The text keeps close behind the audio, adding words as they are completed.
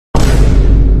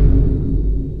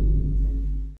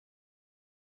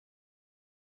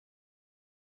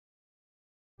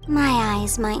My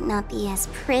eyes might not be as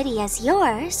pretty as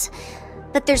yours,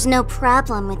 but there's no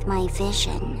problem with my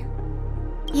vision.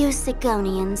 You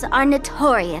Sigonians are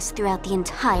notorious throughout the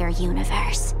entire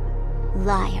universe.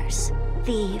 Liars,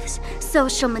 thieves,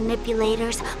 social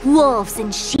manipulators, wolves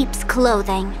in sheep's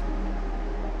clothing.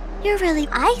 You're really,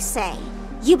 I say,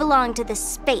 you belong to the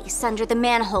space under the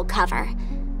manhole cover,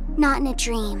 not in a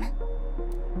dream.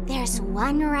 There's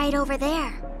one right over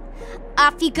there.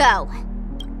 Off you go.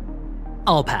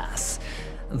 I'll pass.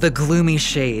 The gloomy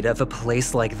shade of a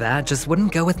place like that just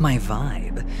wouldn't go with my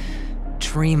vibe.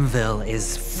 Dreamville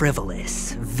is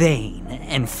frivolous, vain,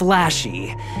 and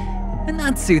flashy, and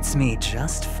that suits me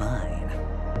just fine.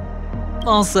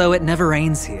 Also, it never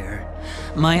rains here.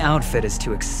 My outfit is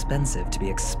too expensive to be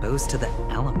exposed to the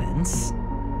elements.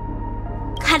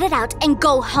 Cut it out and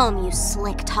go home, you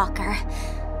slick talker.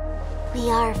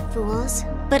 We are fools,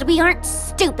 but we aren't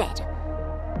stupid.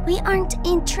 We aren't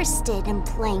interested in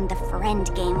playing the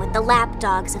friend game with the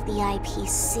lapdogs of the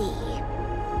IPC.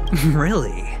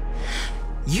 Really?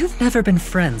 You've never been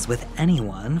friends with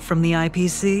anyone from the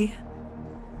IPC?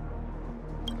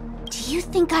 Do you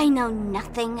think I know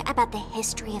nothing about the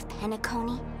history of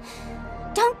penacony?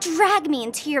 Don't drag me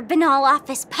into your banal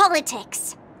office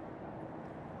politics!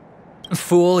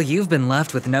 Fool, you've been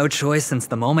left with no choice since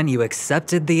the moment you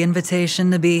accepted the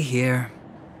invitation to be here.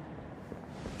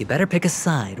 You better pick a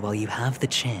side while you have the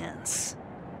chance.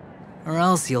 Or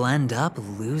else you'll end up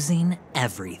losing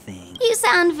everything. You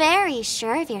sound very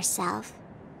sure of yourself.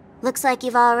 Looks like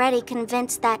you've already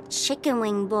convinced that chicken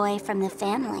wing boy from the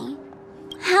family.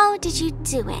 How did you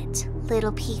do it,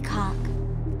 little peacock?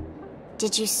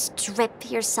 Did you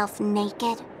strip yourself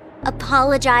naked,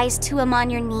 apologize to him on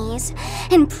your knees,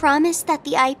 and promise that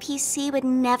the IPC would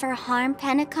never harm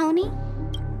penacony?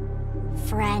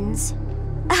 Friends?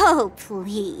 Oh,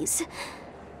 please.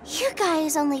 You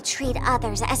guys only treat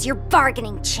others as your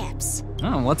bargaining chips.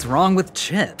 Oh, what's wrong with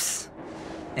chips?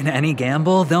 In any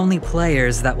gamble, the only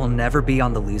players that will never be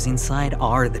on the losing side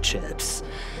are the chips.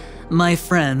 My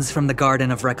friends from the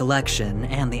Garden of Recollection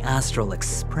and the Astral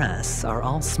Express are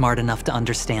all smart enough to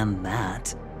understand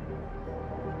that.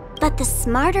 But the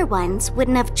smarter ones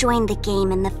wouldn't have joined the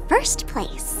game in the first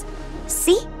place.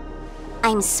 See?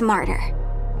 I'm smarter.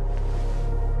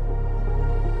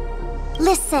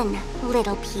 Listen,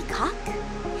 little peacock.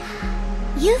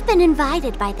 You've been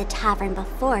invited by the tavern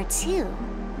before, too.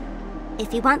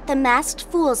 If you want the masked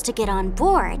fools to get on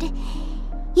board,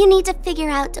 you need to figure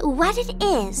out what it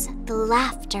is the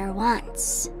laughter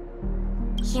wants.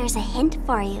 Here's a hint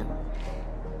for you.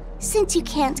 Since you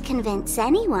can't convince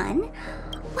anyone,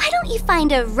 why don't you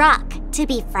find a rock to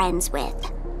be friends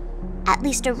with? At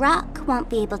least a rock won't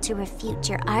be able to refute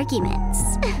your arguments.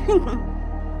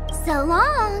 So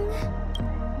long!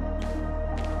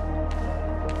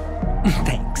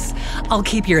 Thanks. I'll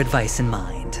keep your advice in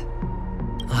mind.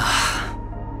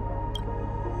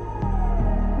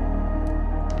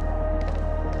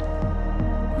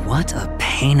 What a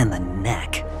pain in the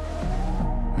neck.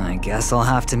 I guess I'll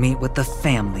have to meet with the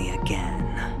family again.